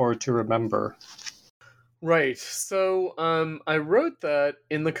guess, or to remember? Right. So I wrote that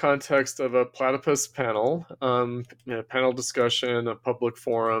in the context of a platypus panel, a panel discussion, a public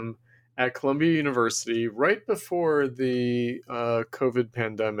forum at Columbia University right before the COVID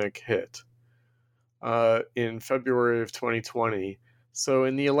pandemic hit in February of 2020. So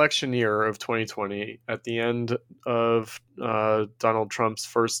in the election year of 2020, at the end of Donald Trump's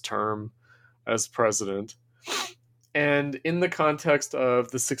first term as president, and in the context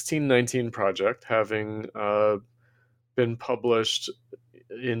of the 1619 Project having been published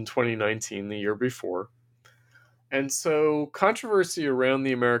in 2019, the year before. And so controversy around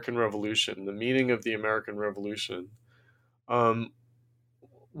the American Revolution, the meaning of the American Revolution,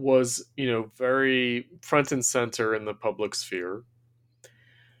 was, very front and center in the public sphere.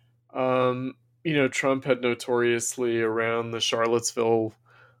 Trump had notoriously, around the Charlottesville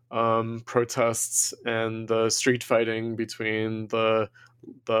protests and the street fighting between the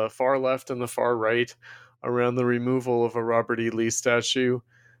far left and the far right around the removal of a Robert E. Lee statue.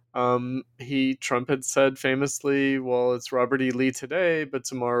 Trump had said famously, well, it's Robert E. Lee today, but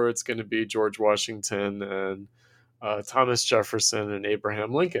tomorrow it's going to be George Washington and Thomas Jefferson and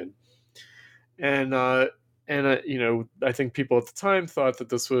Abraham Lincoln. And I think people at the time thought that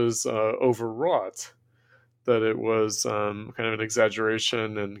this was overwrought, that it was kind of an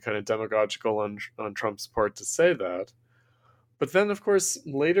exaggeration and kind of demagogical on Trump's part to say that. But then, of course,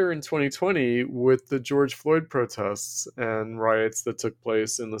 later in 2020, with the George Floyd protests and riots that took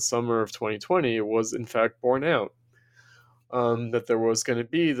place in the summer of 2020, it was in fact borne out that there was going to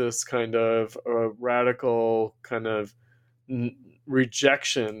be this kind of radical kind of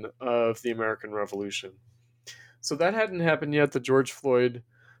rejection of the American Revolution. So that hadn't happened yet. The George Floyd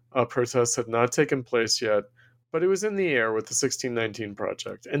protests had not taken place yet, but it was in the air with the 1619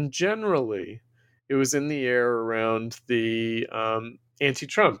 Project. And generally, it was in the air around the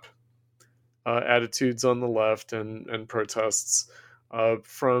anti-Trump attitudes on the left and protests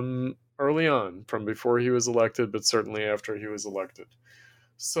from early on, from before he was elected, but certainly after he was elected.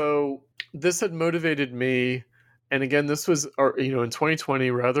 So this had motivated me, and again, this was in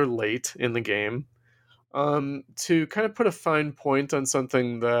 2020, rather late in the game, to kind of put a fine point on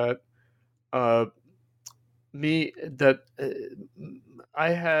something that uh, I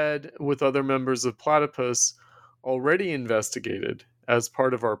had with other members of Platypus already investigated as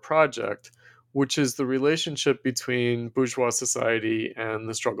part of our project, which is the relationship between bourgeois society and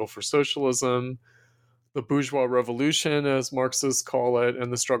the struggle for socialism, the bourgeois revolution, as Marxists call it,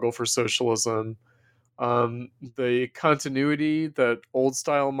 and the struggle for socialism. The continuity that old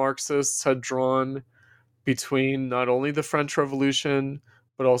style Marxists had drawn between not only the French Revolution,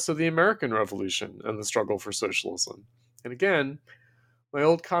 but also the American Revolution and the struggle for socialism. And again, my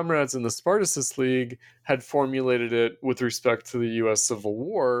old comrades in the Spartacist League had formulated it with respect to the US Civil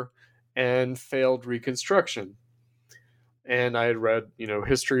War and failed Reconstruction. And I had read,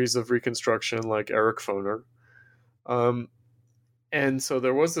 histories of Reconstruction like Eric Foner. And so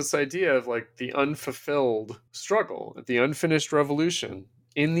there was this idea of like the unfulfilled struggle, the unfinished revolution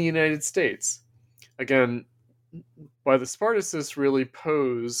in the United States. Again, by the Spartacists really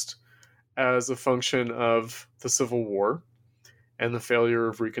posed as a function of the Civil War and the failure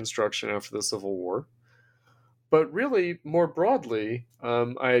of Reconstruction after the Civil War. But really, more broadly,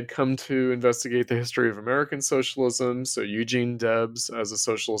 I had come to investigate the history of American socialism. So Eugene Debs, as a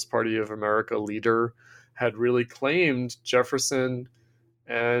Socialist Party of America leader, had really claimed Jefferson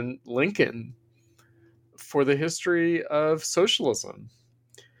and Lincoln for the history of socialism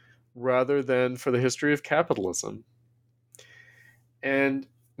rather than for the history of capitalism. And,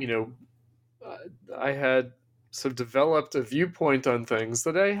 I had sort of developed a viewpoint on things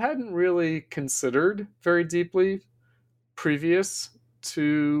that I hadn't really considered very deeply previous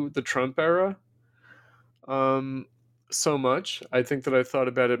to the Trump era. So much. I think that I thought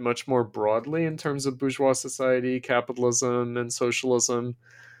about it much more broadly in terms of bourgeois society, capitalism, and socialism,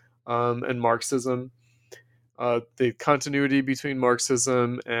 and Marxism. The continuity between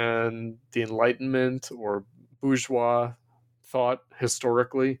Marxism and the Enlightenment or bourgeois thought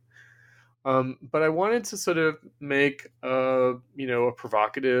historically. But I wanted to sort of make a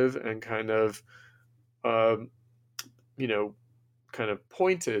provocative and kind of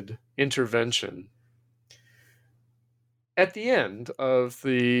pointed intervention at the end of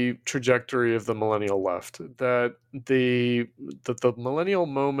the trajectory of the millennial left, that the millennial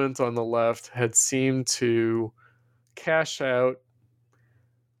moment on the left had seemed to cash out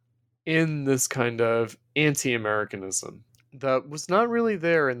in this kind of anti-Americanism that was not really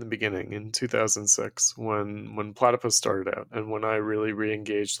there in the beginning in 2006 when Platypus started out and when I really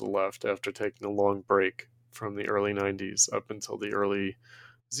re-engaged the left after taking a long break from the early 90s up until the early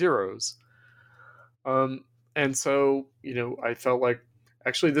zeros. And so, I felt like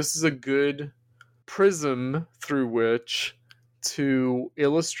actually this is a good prism through which to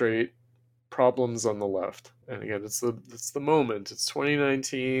illustrate problems on the left. And again, it's the moment. It's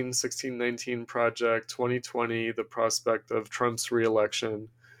 2019, 1619 project, 2020, the prospect of Trump's reelection,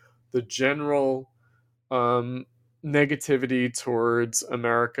 the general negativity towards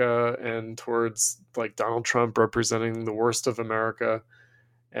America and towards like Donald Trump representing the worst of America,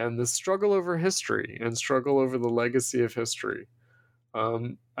 and the struggle over history and struggle over the legacy of history.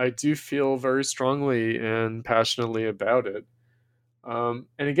 I do feel very strongly and passionately about it. And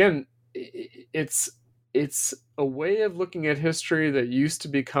again, it's a way of looking at history that used to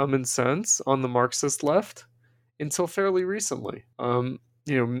be common sense on the Marxist left until fairly recently.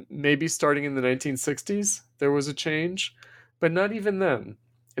 Maybe starting in the 1960s, there was a change, but not even then.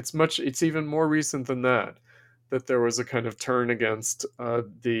 It's even more recent than that there was a kind of turn against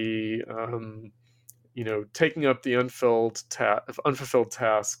the taking up the unfulfilled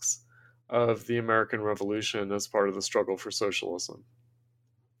tasks of the American Revolution as part of the struggle for socialism.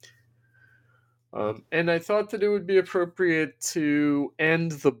 And I thought that it would be appropriate to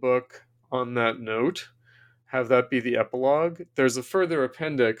end the book on that note, have that be the epilogue. There's a further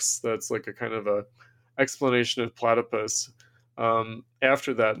appendix that's like a kind of a explanation of Platypus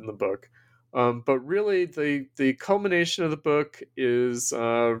after that in the book. But really, the culmination of the book is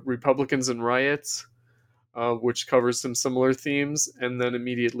Republicans and Riots, which covers some similar themes. And then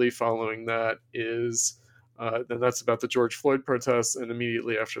immediately following that is, then that's about the George Floyd protests. And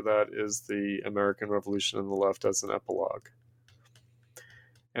immediately after that is the American Revolution and the Left as an epilogue.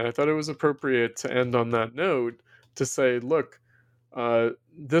 And I thought it was appropriate to end on that note to say, look,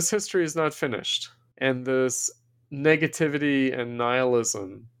 this history is not finished. And this negativity and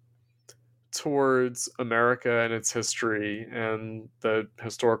nihilism towards America and its history and the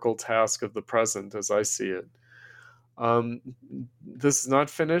historical task of the present as I see it. This is not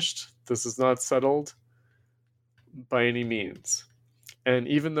finished. This is not settled by any means. And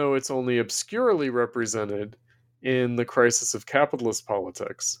even though it's only obscurely represented in the crisis of capitalist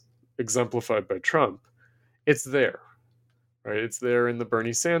politics, exemplified by Trump, it's there, right? It's there in the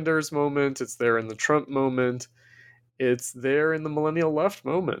Bernie Sanders moment. It's there in the Trump moment. It's there in the millennial left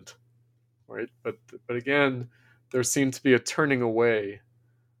moment, right? But again, there seemed to be a turning away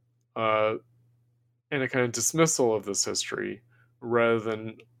and a kind of dismissal of this history rather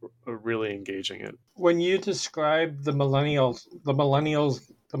than really engaging it. When you describe the millennial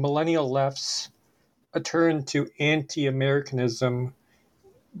left's a turn to anti-Americanism,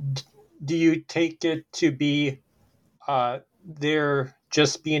 do you take it to be they're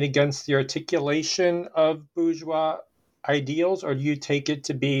just being against the articulation of bourgeois ideals, or do you take it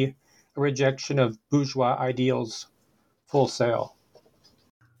to be a rejection of bourgeois ideals full sail?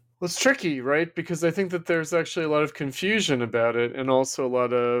 Well, it's tricky, right? Because I think that there's actually a lot of confusion about it, and also a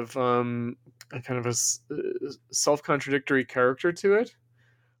lot of a kind of a self-contradictory character to it.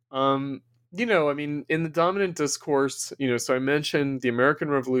 I mean, in the dominant discourse, so I mentioned the American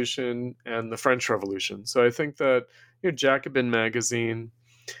Revolution and the French Revolution. So I think that Jacobin magazine,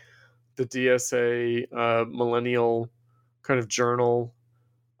 the DSA Millennial kind of journal,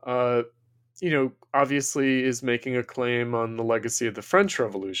 obviously is making a claim on the legacy of the French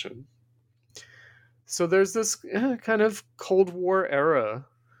Revolution. So there's this kind of Cold War era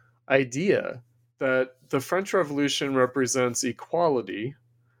idea that the French Revolution represents equality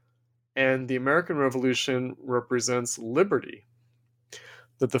and the American Revolution represents liberty.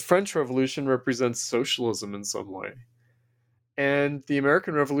 That the French Revolution represents socialism in some way. And the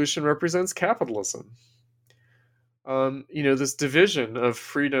American Revolution represents capitalism. This division of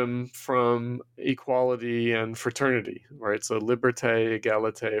freedom from equality and fraternity, right? So liberté,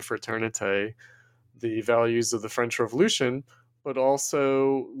 égalité, fraternité, the values of the French Revolution, but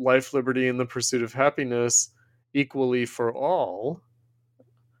also life, liberty, and the pursuit of happiness equally for all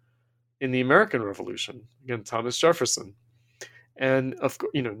in the American Revolution. Again, Thomas Jefferson. And of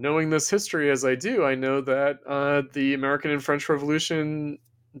course, knowing this history as I do, I know that the American and French Revolution,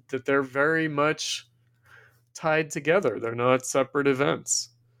 that they're very much tied together. They're not separate events.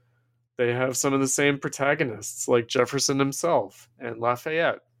 They have some of the same protagonists, like Jefferson himself and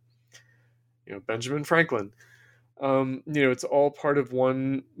Lafayette, Benjamin Franklin. It's all part of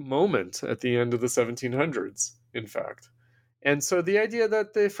one moment at the end of the 1700s, in fact. And so the idea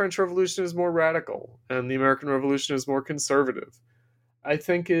that the French Revolution is more radical and the American Revolution is more conservative, I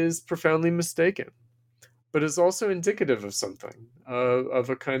think is profoundly mistaken, but is also indicative of something, of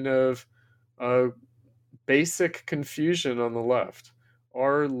a kind of basic confusion on the left.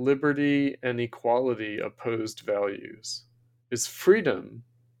 Are liberty and equality opposed values? Is freedom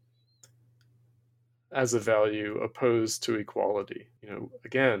as a value opposed to equality?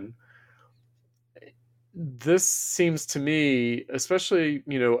 Again, this seems to me, especially,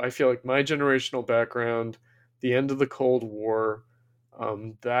 I feel like my generational background, the end of the Cold War,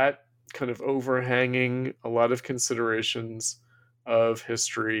 that kind of overhanging a lot of considerations of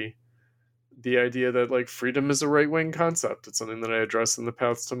history, the idea that like freedom is a right-wing concept. It's something that I address in the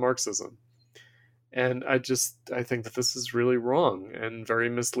Paths to Marxism. And I think that this is really wrong and very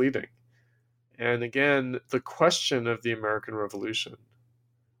misleading. And again, the question of the American Revolution,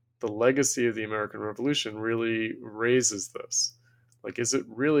 the legacy of the American Revolution really raises this. Like, is it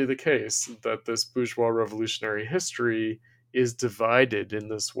really the case that this bourgeois revolutionary history is divided in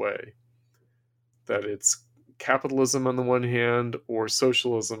this way? That it's capitalism on the one hand or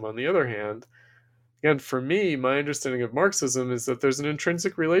socialism on the other hand? Again, for me, my understanding of Marxism is that there's an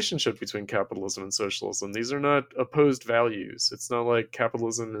intrinsic relationship between capitalism and socialism. These are not opposed values. It's not like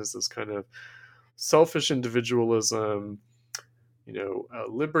capitalism is this kind of selfish individualism,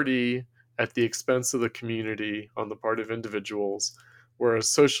 liberty at the expense of the community on the part of individuals, whereas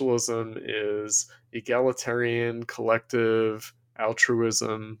socialism is egalitarian, collective,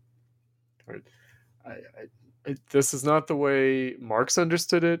 altruism. Right? This is not the way Marx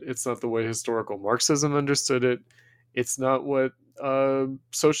understood it. It's not the way historical Marxism understood it. It's not what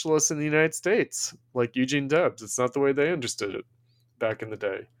socialists in the United States, like Eugene Debs, it's not the way they understood it back in the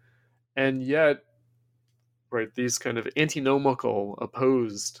day. And yet, right, these kind of antinomical,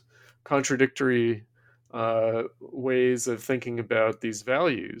 opposed, contradictory ways of thinking about these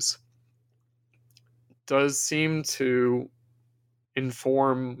values does seem to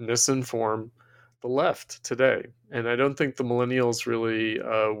misinform the left today. And I don't think the millennials really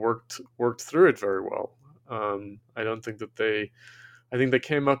worked through it very well. I don't think that I think they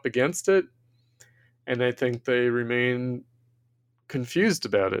came up against it, And I think they remain confused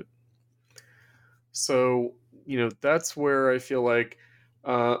about it. So, that's where I feel like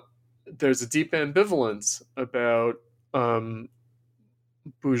there's a deep ambivalence about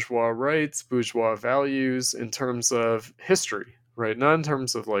bourgeois rights, bourgeois values in terms of history, right? Not in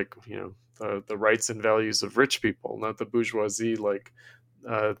terms of the rights and values of rich people, not the bourgeoisie, like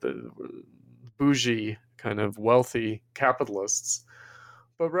the bougie kind of wealthy capitalists,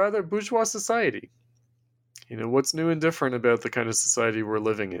 but rather bourgeois society. What's new and different about the kind of society we're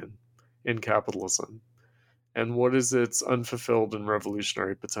living in capitalism? And what is its unfulfilled and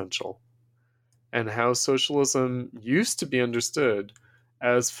revolutionary potential? And how socialism used to be understood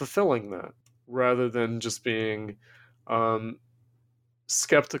as fulfilling that, rather than just being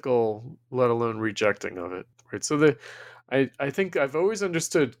skeptical, let alone rejecting of it. Right. So I think I've always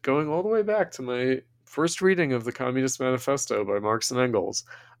understood, going all the way back to my first reading of the Communist Manifesto by Marx and Engels,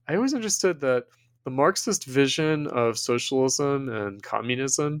 I always understood that the Marxist vision of socialism and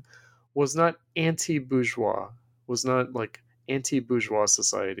communism was not anti-bourgeois, was not like anti-bourgeois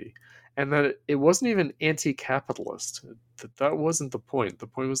society, and that it wasn't even anti-capitalist. That wasn't the point. The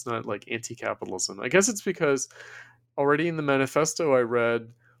point was not like anti-capitalism. I guess it's because already in the manifesto I read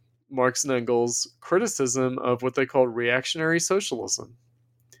Marx and Engels' criticism of what they call reactionary socialism,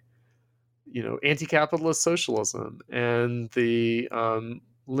 anti-capitalist socialism, and the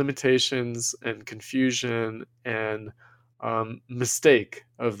limitations and confusion and mistake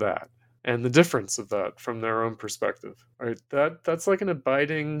of that, and the difference of that from their own perspective. Right? That's like an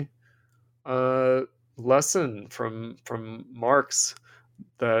abiding lesson from Marx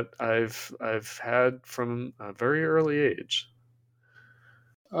that I've had from a very early age.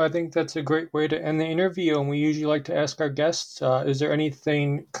 I think that's a great way to end the interview, and we usually like to ask our guests, is there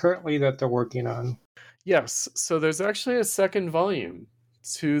anything currently that they're working on? Yes, so there's actually a second volume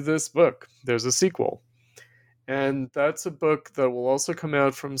to this book. There's a sequel, and that's a book that will also come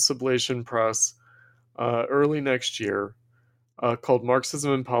out from Sublation Press early next year, called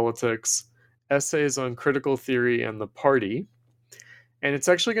Marxism and Politics, Essays on Critical Theory and the Party. And it's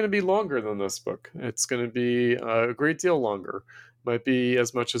actually going to be longer than this book. It's going to be a great deal longer. Might be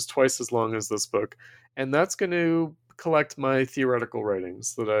as much as twice as long as this book. And that's going to collect my theoretical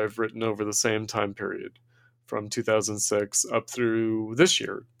writings that I've written over the same time period, from 2006 up through this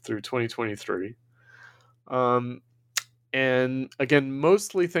year, through 2023. And again,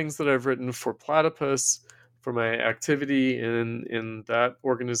 mostly things that I've written for Platypus, for my activity in that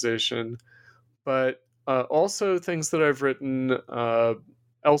organization, but also things that I've written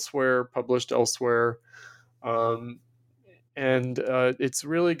elsewhere, published elsewhere. And it's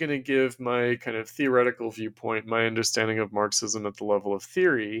really going to give my kind of theoretical viewpoint, my understanding of Marxism at the level of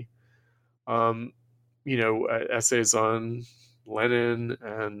theory. Essays on Lenin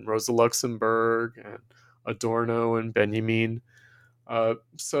and Rosa Luxemburg and Adorno and Benjamin.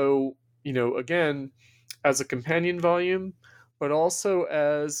 So, again, as a companion volume, but also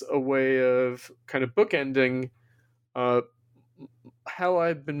as a way of kind of bookending how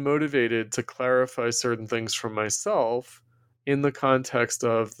I've been motivated to clarify certain things for myself in the context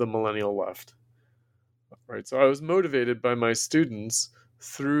of the millennial left. Right. So I was motivated by my students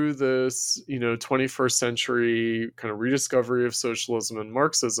through this, 21st century kind of rediscovery of socialism and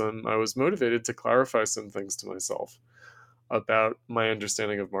Marxism. I was motivated to clarify some things to myself about my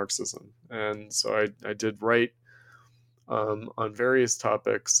understanding of Marxism. And so I did write on various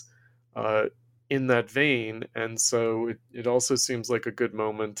topics in that vein. And so it also seems like a good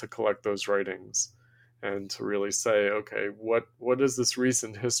moment to collect those writings and to really say, okay, what has this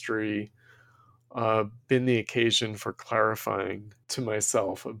recent history been the occasion for clarifying to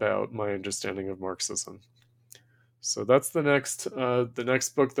myself about my understanding of Marxism? So that's the next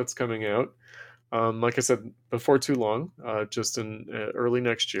book that's coming out. Like I said, before too long, just in early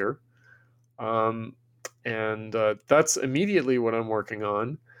next year. And that's immediately what I'm working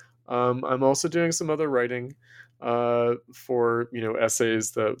on. I'm also doing some other writing for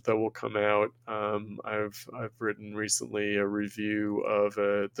essays that will come out. I've written recently a review of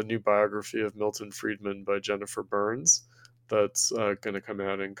the new biography of Milton Friedman by Jennifer Burns that's going to come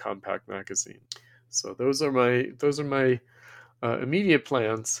out in Compact Magazine. So those are my immediate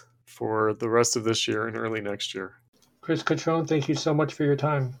plans for the rest of this year and early next year. Chris Cutrone, thank you so much for your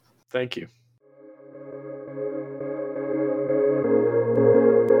time. Thank you.